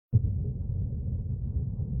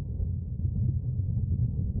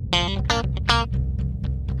Hey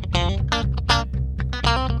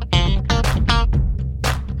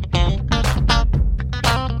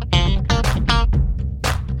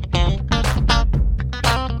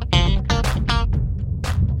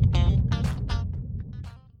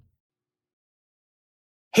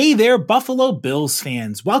there, Buffalo Bills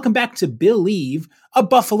fans. Welcome back to Believe, a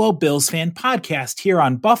Buffalo Bills fan podcast here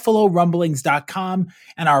on BuffaloRumblings.com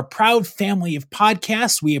and our proud family of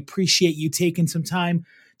podcasts. We appreciate you taking some time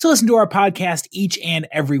to listen to our podcast each and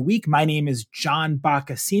every week. My name is John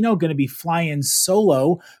Boccacino, going to be flying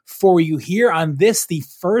solo for you here on this, the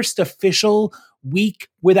first official week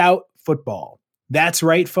without football. That's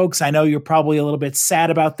right, folks. I know you're probably a little bit sad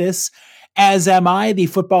about this, as am I. The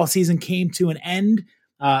football season came to an end.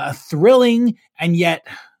 A thrilling and yet,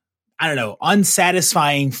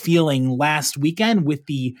 unsatisfying feeling last weekend with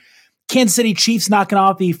the Kansas City Chiefs knocking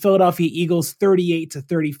off the Philadelphia Eagles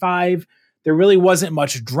 38-35. There really wasn't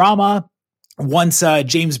much drama. Once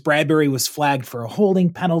James Bradbury was flagged for a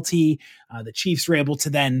holding penalty, the Chiefs were able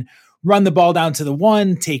to then run the ball down to the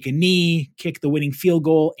one, take a knee, kick the winning field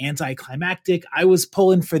goal, anticlimactic. I was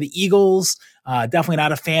pulling for the Eagles. Definitely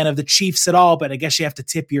not a fan of the Chiefs at all, but I guess you have to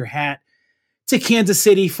tip your hat to Kansas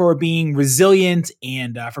City for being resilient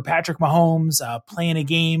and for Patrick Mahomes playing a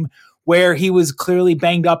game where he was clearly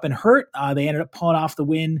banged up and hurt. They ended up pulling off the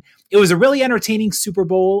win. It was a really entertaining Super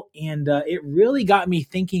Bowl, and it really got me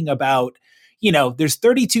thinking about, there's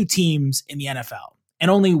 32 teams in the NFL, and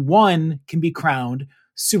only one can be crowned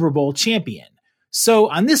Super Bowl champion. So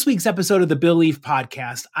on this week's episode of the Believe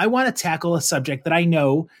podcast, I want to tackle a subject that I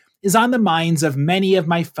know is on the minds of many of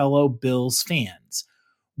my fellow Bills fans.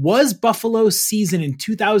 Was Buffalo's season in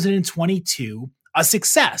 2022 a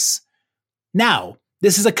success? Now,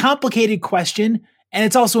 this is a complicated question, and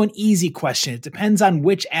it's also an easy question. It depends on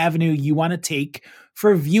which avenue you want to take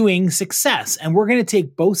for viewing success. And we're going to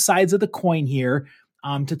take both sides of the coin here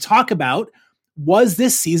to talk about, was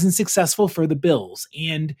this season successful for the Bills?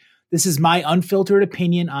 And this is my unfiltered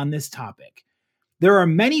opinion on this topic. There are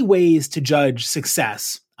many ways to judge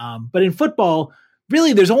success, but in football,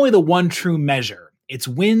 really, there's only the one true measure. It's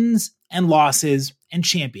wins and losses and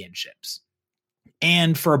championships.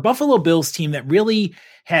 And for a Buffalo Bills team that really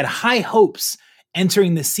had high hopes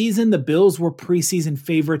entering the season, the Bills were preseason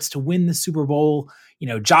favorites to win the Super Bowl.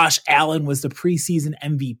 Josh Allen was the preseason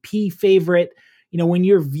MVP favorite. When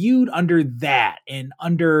you're viewed under that and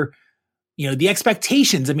under, the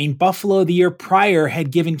expectations, Buffalo the year prior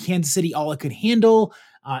had given Kansas City all it could handle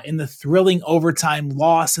in the thrilling overtime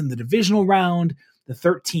loss in the divisional round. The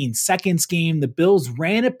 13 seconds game, the Bills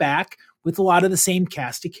ran it back with a lot of the same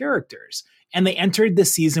cast of characters, and they entered the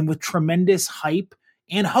season with tremendous hype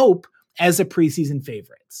and hope as the preseason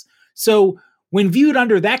favorites. So when viewed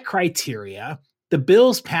under that criteria, the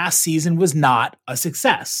Bills' past season was not a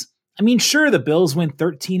success. Sure, the Bills went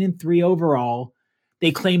 13-3 overall.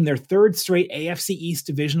 They claimed their third straight AFC East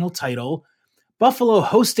divisional title. Buffalo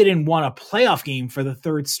hosted and won a playoff game for the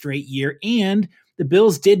third straight year, and the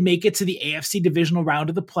Bills did make it to the AFC divisional round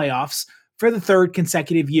of the playoffs for the third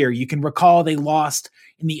consecutive year. You can recall they lost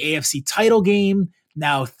in the AFC title game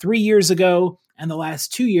now 3 years ago, and the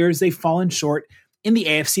last 2 years they've fallen short in the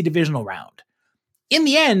AFC divisional round. In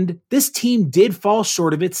the end, this team did fall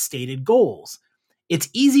short of its stated goals. It's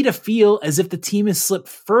easy to feel as if the team has slipped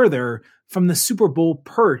further from the Super Bowl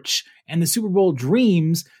perch and the Super Bowl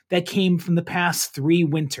dreams that came from the past 3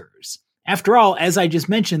 winters. After all, as I just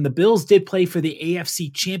mentioned, the Bills did play for the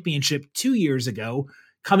AFC Championship 2 years ago,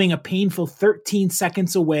 coming a painful 13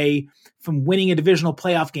 seconds away from winning a divisional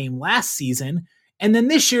playoff game last season. And then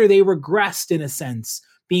this year they regressed in a sense,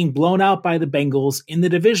 being blown out by the Bengals in the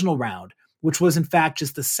divisional round, which was in fact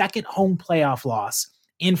just the second home playoff loss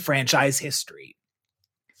in franchise history.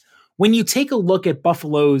 When you take a look at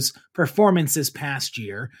Buffalo's performance this past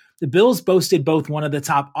year, the Bills boasted both one of the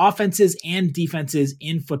top offenses and defenses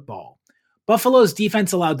in football. Buffalo's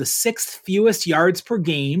defense allowed the 6th fewest yards per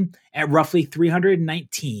game at roughly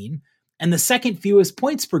 319, and the 2nd fewest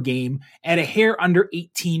points per game at a hair under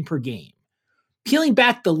 18 per game. Peeling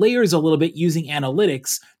back the layers a little bit using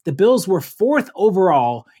analytics, the Bills were 4th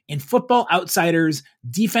overall in Football Outsiders'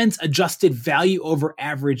 defense adjusted value over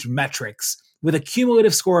average metrics with a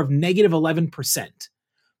cumulative score of negative 11%.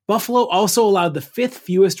 Buffalo also allowed the 5th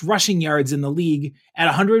fewest rushing yards in the league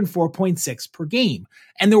at 104.6 per game,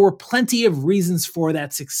 and there were plenty of reasons for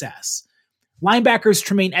that success. Linebackers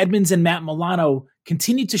Tremaine Edmunds and Matt Milano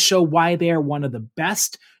continued to show why they are one of the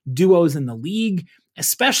best duos in the league,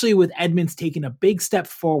 especially with Edmunds taking a big step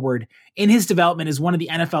forward in his development as one of the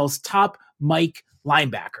NFL's top Mike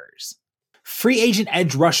linebackers. Free agent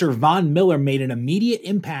edge rusher Von Miller made an immediate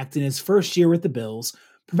impact in his first year with the Bills,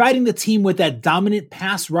 providing the team with that dominant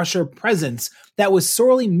pass rusher presence that was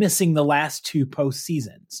sorely missing the last two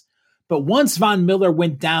postseasons. But once Von Miller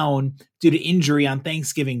went down due to injury on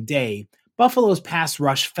Thanksgiving Day, Buffalo's pass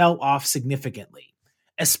rush fell off significantly,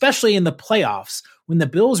 especially in the playoffs when the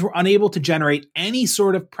Bills were unable to generate any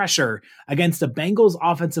sort of pressure against the Bengals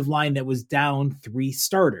offensive line that was down 3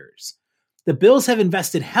 starters. The Bills have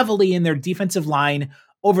invested heavily in their defensive line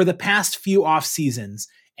over the past few off seasons,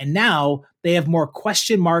 and now they have more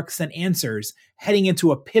question marks than answers heading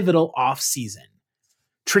into a pivotal off season.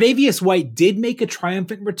 Tre'Davious White did make a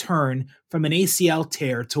triumphant return from an ACL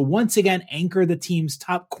tear to once again anchor the team's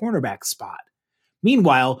top cornerback spot.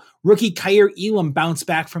 Meanwhile, rookie Kaiir Elam bounced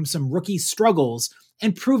back from some rookie struggles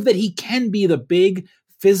and proved that he can be the big,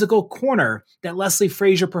 physical corner that Leslie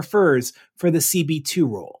Frazier prefers for the CB2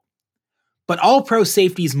 role. But all-pro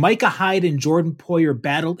safeties Micah Hyde and Jordan Poyer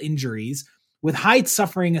battled injuries, with Hyde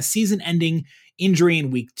suffering a season-ending injury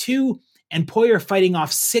in Week 2 and Poyer fighting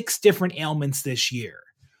off 6 different ailments this year.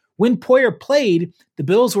 When Poyer played, the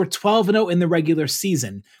Bills were 12-0 in the regular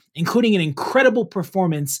season, including an incredible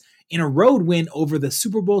performance in a road win over the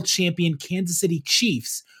Super Bowl champion Kansas City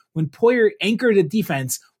Chiefs when Poyer anchored a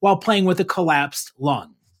defense while playing with a collapsed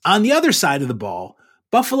lung. On the other side of the ball,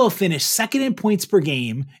 Buffalo finished second in points per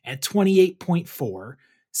game at 28.4,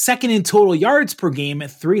 second in total yards per game at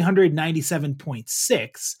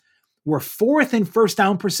 397.6, were fourth in first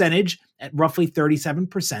down percentage at roughly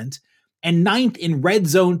 37%, and ninth in red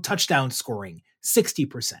zone touchdown scoring,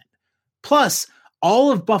 60%. Plus,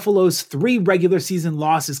 all of Buffalo's 3 regular season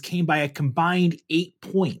losses came by a combined 8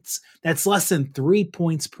 points. That's less than 3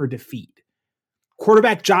 points per defeat.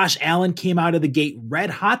 Quarterback Josh Allen came out of the gate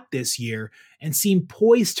red hot this year and seemed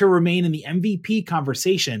poised to remain in the MVP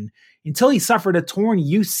conversation until he suffered a torn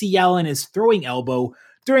UCL in his throwing elbow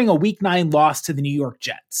during a Week 9 loss to the New York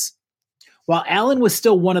Jets. While Allen was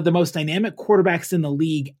still one of the most dynamic quarterbacks in the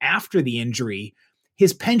league after the injury,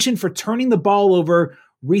 his penchant for turning the ball over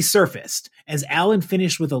resurfaced as Allen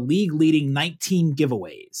finished with a league-leading 19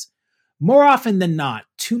 giveaways. More often than not,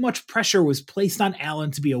 too much pressure was placed on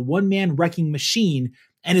Allen to be a one-man wrecking machine,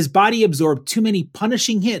 and his body absorbed too many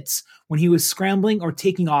punishing hits when he was scrambling or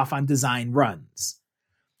taking off on design runs.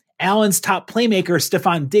 Allen's top playmaker,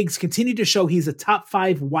 Stephon Diggs, continued to show he's a top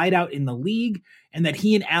 5 wideout in the league, and that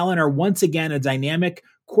he and Allen are once again a dynamic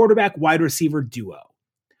quarterback-wide receiver duo.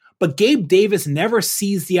 But Gabe Davis never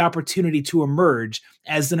seized the opportunity to emerge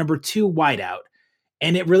as the number 2 wideout,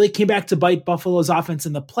 and it really came back to bite Buffalo's offense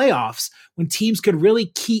in the playoffs when teams could really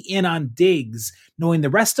key in on Diggs, knowing the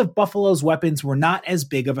rest of Buffalo's weapons were not as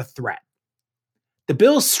big of a threat. The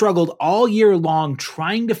Bills struggled all year long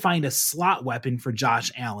trying to find a slot weapon for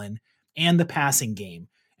Josh Allen and the passing game,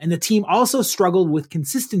 and the team also struggled with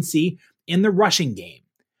consistency in the rushing game.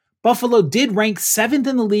 Buffalo did rank 7th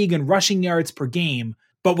in the league in rushing yards per game,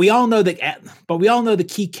 but we all know the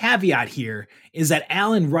key caveat here is that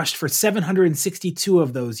Allen rushed for 762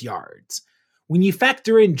 of those yards. When you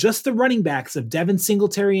factor in just the running backs of Devin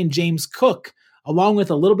Singletary and James Cook, along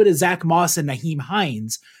with a little bit of Zach Moss and Nyheim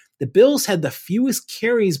Hines, the Bills had the fewest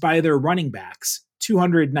carries by their running backs,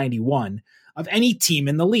 291, of any team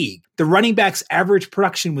in the league. The running backs' average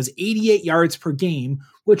production was 88 yards per game,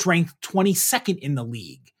 which ranked 22nd in the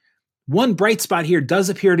league. One bright spot here does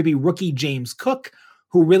appear to be rookie James Cook,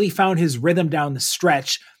 who really found his rhythm down the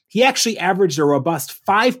stretch. He actually averaged a robust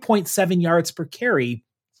 5.7 yards per carry,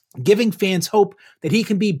 giving fans hope that he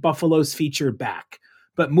can be Buffalo's featured back.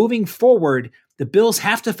 But moving forward, the Bills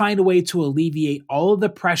have to find a way to alleviate all of the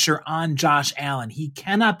pressure on Josh Allen. He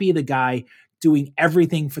cannot be the guy doing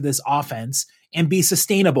everything for this offense and be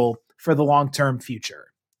sustainable for the long-term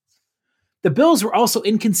future. The Bills were also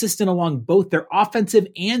inconsistent along both their offensive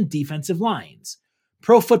and defensive lines.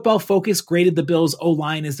 Pro Football Focus graded the Bills'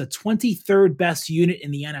 O-line as the 23rd best unit in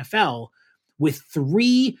the NFL, with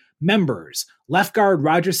 3 members, left guard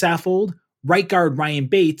Roger Saffold, right guard Ryan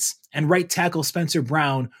Bates, and right tackle Spencer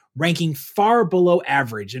Brown, ranking far below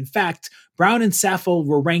average. In fact, Brown and Saffold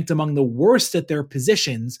were ranked among the worst at their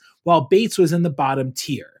positions, while Bates was in the bottom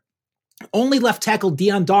tier. Only left tackle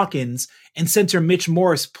Deion Dawkins and center Mitch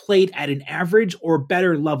Morse played at an average or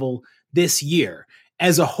better level this year.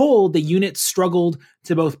 As a whole, the unit struggled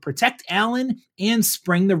to both protect Allen and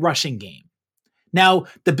spring the rushing game. Now,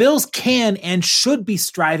 the Bills can and should be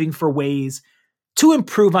striving for ways to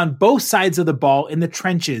improve on both sides of the ball in the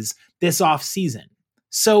trenches this offseason.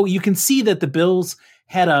 So you can see that the Bills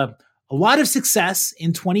had a lot of success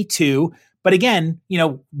in 22, but again,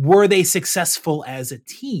 were they successful as a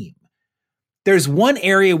team? There's one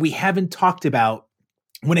area we haven't talked about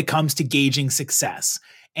when it comes to gauging success,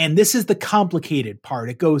 and this is the complicated part.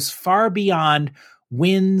 It goes far beyond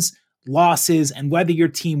wins, losses, and whether your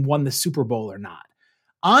team won the Super Bowl or not.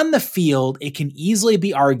 On the field, it can easily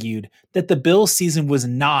be argued that the Bills season was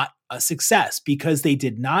not a success because they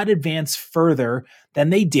did not advance further than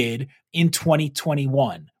they did in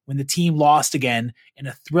 2021 when the team lost again in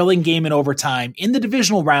a thrilling game in overtime in the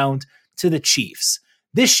divisional round to the Chiefs.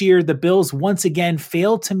 This year, the Bills once again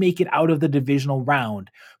failed to make it out of the divisional round,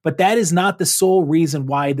 but that is not the sole reason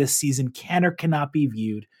why this season can or cannot be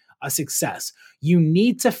viewed a success. You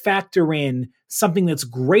need to factor in something that's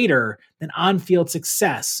greater than on-field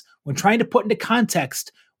success when trying to put into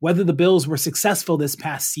context whether the Bills were successful this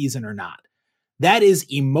past season or not. That is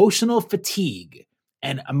emotional fatigue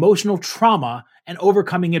and emotional trauma and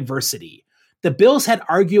overcoming adversity. The Bills had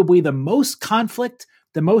arguably the most conflict,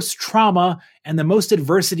 the most trauma, and the most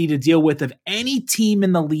adversity to deal with of any team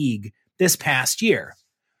in the league this past year.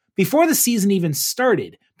 Before the season even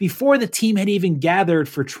started, before the team had even gathered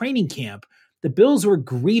for training camp, the Bills were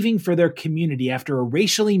grieving for their community after a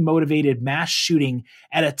racially motivated mass shooting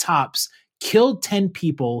at a Tops killed 10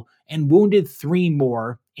 people and wounded 3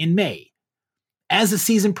 more in May. As the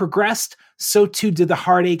season progressed, so too did the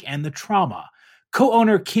heartache and the trauma.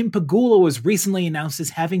 Co-owner Kim Pegula was recently announced as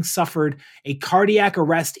having suffered a cardiac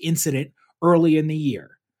arrest incident early in the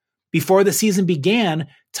year. Before the season began,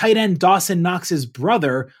 tight end Dawson Knox's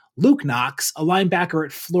brother, Luke Knox, a linebacker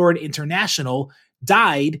at Florida International,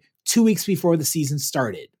 died 2 weeks before the season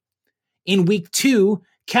started. In week 2,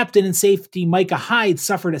 captain and safety Micah Hyde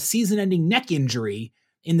suffered a season-ending neck injury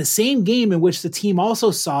in the same game in which the team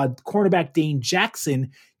also saw cornerback Dane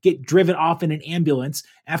Jackson get driven off in an ambulance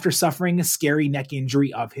after suffering a scary neck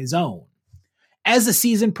injury of his own. As the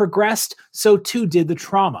season progressed, so too did the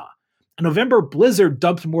trauma. A November blizzard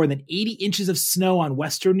dumped more than 80 inches of snow on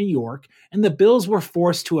western New York, and the Bills were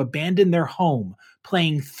forced to abandon their home,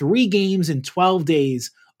 playing 3 games in 12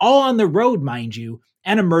 days, all on the road, mind you,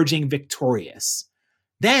 and emerging victorious.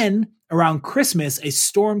 Then, around Christmas, a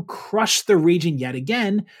storm crushed the region yet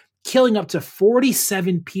again, killing up to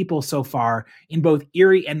 47 people so far in both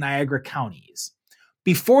Erie and Niagara counties.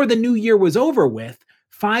 Before the new year was over with,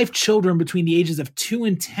 5 children between the ages of 2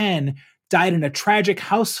 and 10 died in a tragic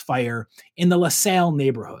house fire in the LaSalle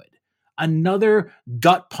neighborhood. Another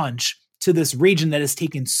gut punch to this region that has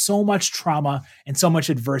taken so much trauma and so much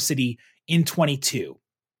adversity in 22.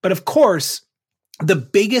 But of course, the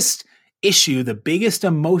biggest issue, the biggest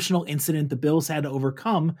emotional incident the Bills had to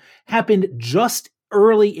overcome happened just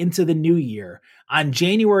early into the new year. On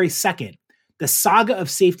January 2nd, the saga of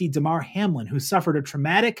safety Damar Hamlin, who suffered a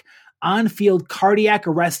traumatic on-field cardiac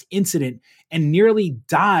arrest incident and nearly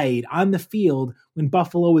died on the field when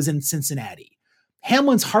Buffalo was in Cincinnati.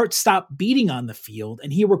 Hamlin's heart stopped beating on the field,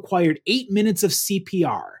 and he required 8 minutes of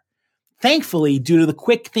CPR. Thankfully, due to the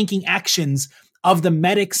quick thinking actions of the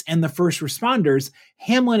medics and the first responders,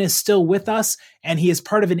 Hamlin is still with us, and he is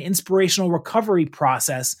part of an inspirational recovery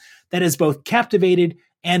process that has both captivated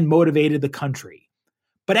and motivated the country.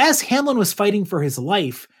 But as Hamlin was fighting for his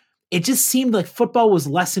life, it just seemed like football was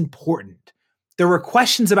less important. There were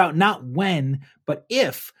questions about not when, but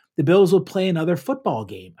if the Bills would play another football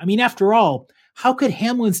game. I mean, after all, how could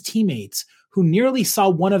Hamlin's teammates, who nearly saw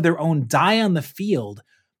one of their own die on the field,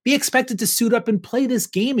 be expected to suit up and play this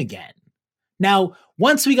game again? Now,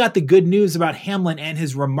 once we got the good news about Hamlin and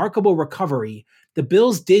his remarkable recovery, the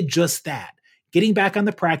Bills did just that, getting back on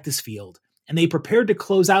the practice field, and they prepared to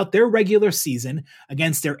close out their regular season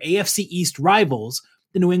against their AFC East rivals,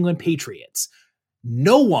 the New England Patriots.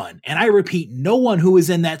 No one, and I repeat, no one who was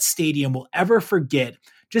in that stadium will ever forget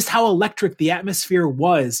just how electric the atmosphere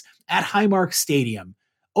was at Highmark Stadium.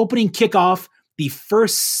 Opening kickoff, the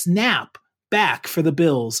first snap back for the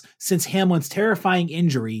Bills since Hamlin's terrifying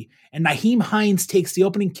injury, and Nyheim Hines takes the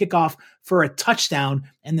opening kickoff for a touchdown,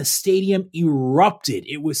 and the stadium erupted.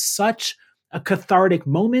 It was such a cathartic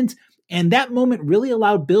moment, and that moment really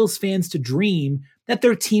allowed Bills fans to dream that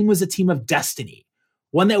their team was a team of destiny,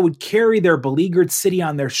 one that would carry their beleaguered city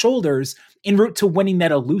on their shoulders en route to winning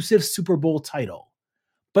that elusive Super Bowl title.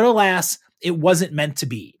 But alas, it wasn't meant to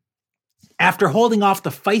be. After holding off the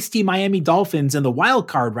feisty Miami Dolphins in the wild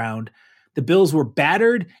card round, the Bills were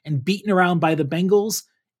battered and beaten around by the Bengals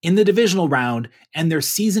in the divisional round, and their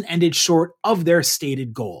season ended short of their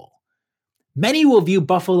stated goal. Many will view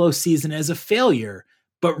Buffalo's season as a failure,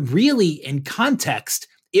 but really, in context,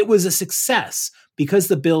 it was a success because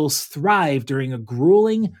the Bills thrived during a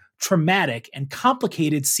grueling, traumatic, and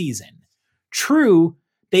complicated season. True,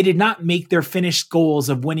 they did not make their finished goals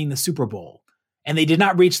of winning the Super Bowl, and they did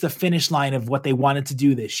not reach the finish line of what they wanted to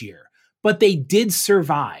do this year, but they did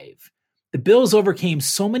survive. The Bills overcame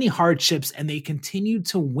so many hardships, and they continued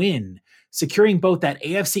to win, securing both that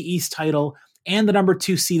AFC East title and the number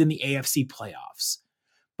 2 seed in the AFC playoffs.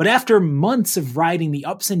 But after months of riding the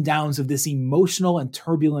ups and downs of this emotional and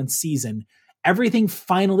turbulent season, everything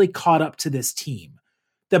finally caught up to this team.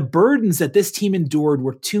 The burdens that this team endured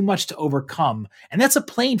were too much to overcome, and that's a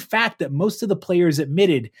plain fact that most of the players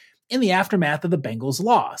admitted in the aftermath of the Bengals'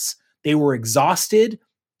 loss. They were exhausted,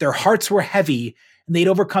 their hearts were heavy, and they'd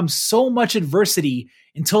overcome so much adversity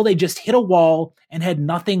until they just hit a wall and had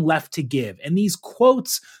nothing left to give. And these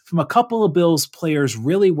quotes from a couple of Bills players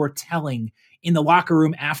really were telling in the locker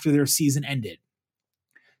room after their season ended.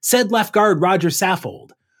 Said left guard Roger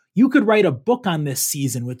Saffold, "You could write a book on this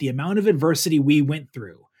season with the amount of adversity we went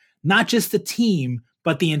through, not just the team,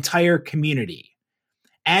 but the entire community."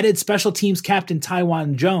 Added special teams captain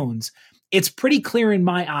Taiwan Jones, "It's pretty clear in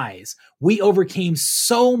my eyes, we overcame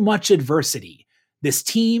so much adversity. This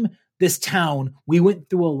team, this town, we went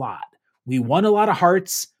through a lot. We won a lot of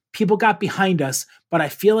hearts, people got behind us, but I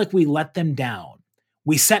feel like we let them down.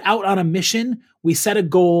 We set out on a mission, we set a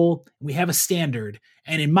goal, we have a standard,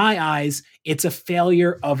 and in my eyes, it's a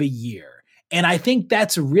failure of a year." And I think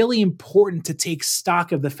that's really important to take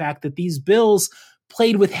stock of the fact that these Bills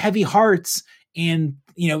played with heavy hearts. And,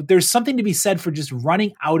 there's something to be said for just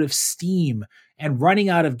running out of steam and running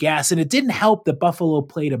out of gas. And it didn't help that Buffalo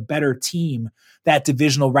played a better team that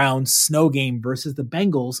divisional round snow game versus the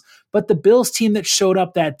Bengals. But the Bills team that showed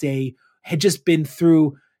up that day had just been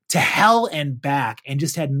through to hell and back and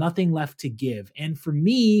just had nothing left to give. And for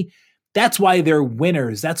me, that's why they're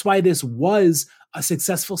winners. That's why this was a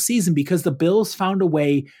successful season, because the Bills found a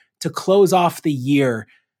way to close off the year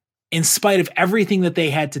in spite of everything that they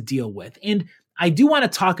had to deal with. And I do want to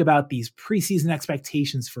talk about these preseason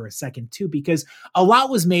expectations for a second too, because a lot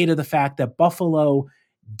was made of the fact that Buffalo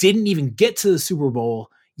didn't even get to the Super Bowl,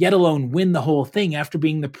 yet alone win the whole thing after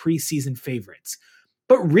being the preseason favorites.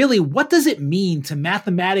 But really, what does it mean to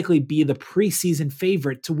mathematically be the preseason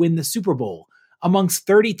favorite to win the Super Bowl amongst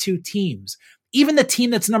 32 teams? Even the team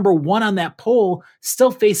that's number 1 on that poll still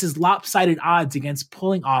faces lopsided odds against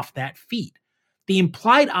pulling off that feat. The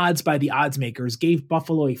implied odds by the odds makers gave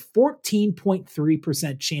Buffalo a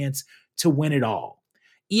 14.3% chance to win it all.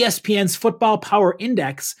 ESPN's Football Power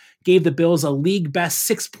Index gave the Bills a league best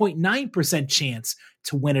 6.9% chance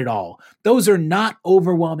to win it all. Those are not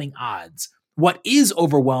overwhelming odds. What is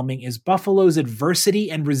overwhelming is Buffalo's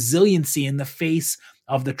adversity and resiliency in the face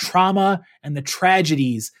of the trauma and the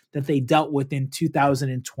tragedies that they dealt with in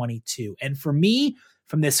 2022. And for me,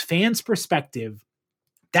 from this fan's perspective,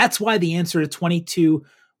 that's why the answer to 22,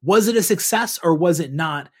 was it a success or was it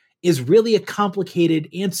not, is really a complicated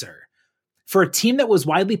answer. For a team that was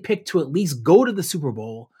widely picked to at least go to the Super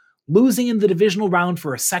Bowl, losing in the divisional round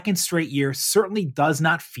for a second straight year certainly does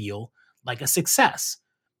not feel like a success.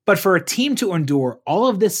 But for a team to endure all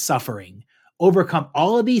of this suffering, overcome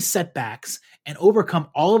all of these setbacks, and overcome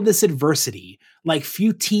all of this adversity like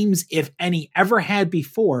few teams, if any, ever had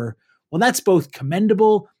before, well, that's both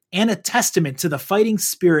commendable and a testament to the fighting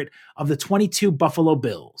spirit of the 22 Buffalo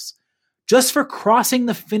Bills. Just for crossing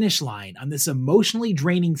the finish line on this emotionally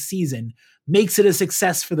draining season makes it a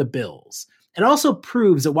success for the Bills. It also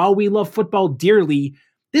proves that while we love football dearly,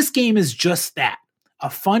 this game is just that, a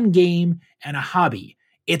fun game and a hobby.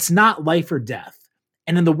 It's not life or death.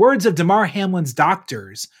 And in the words of Damar Hamlin's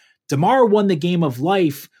doctors, Damar won the game of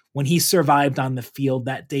life when he survived on the field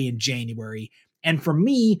that day in January. And for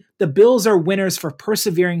me, the Bills are winners for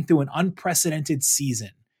persevering through an unprecedented season.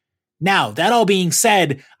 Now, that all being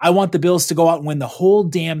said, I want the Bills to go out and win the whole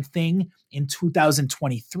damn thing in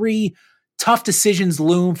 2023. Tough decisions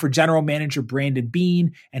loom for general manager Brandon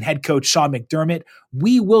Beane and head coach Sean McDermott.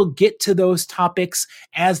 We will get to those topics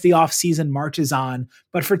as the offseason marches on.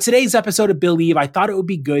 But for today's episode of Believe, I thought it would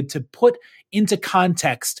be good to put into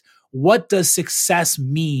context, what does success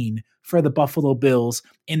mean for the Buffalo Bills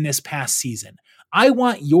in this past season? I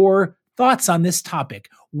want your thoughts on this topic.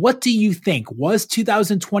 What do you think? Was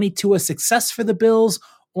 2022 a success for the Bills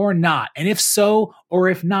or not? And if so, or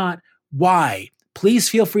if not, why? Please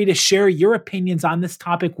feel free to share your opinions on this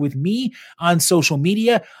topic with me on social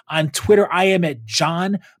media. On Twitter, I am at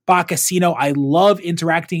John Boccacino. I love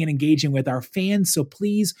interacting and engaging with our fans, so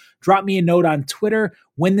please drop me a note on Twitter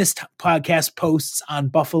when this podcast posts on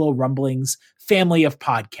Buffalo Rumblings family of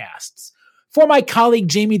podcasts. For my colleague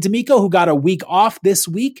Jamie D'Amico, who got a week off this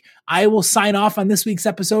week, I will sign off on this week's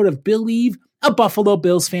episode of Believe, a Buffalo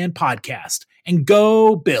Bills fan podcast. And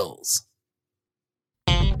go Bills!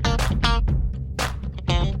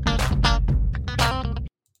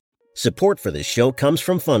 Support for this show comes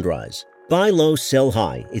from Fundrise. Buy low, sell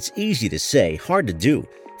high. It's easy to say, hard to do.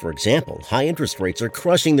 For example, high interest rates are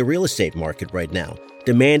crushing the real estate market right now.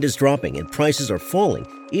 Demand is dropping and prices are falling.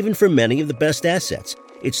 even for many of the best assets.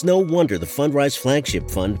 It's no wonder the Fundrise Flagship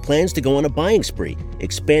Fund plans to go on a buying spree,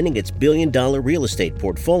 expanding its billion-dollar real estate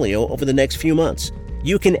portfolio over the next few months.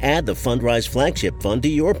 You can add the Fundrise Flagship Fund to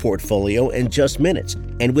your portfolio in just minutes,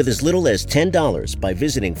 and with as little as $10 by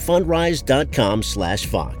visiting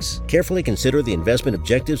fundrise.com/Fox. Carefully consider the investment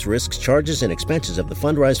objectives, risks, charges, and expenses of the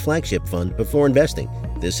Fundrise Flagship Fund before investing.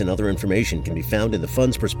 This and other information can be found in the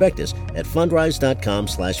fund's prospectus at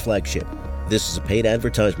fundrise.com/flagship. This is a paid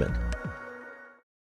advertisement.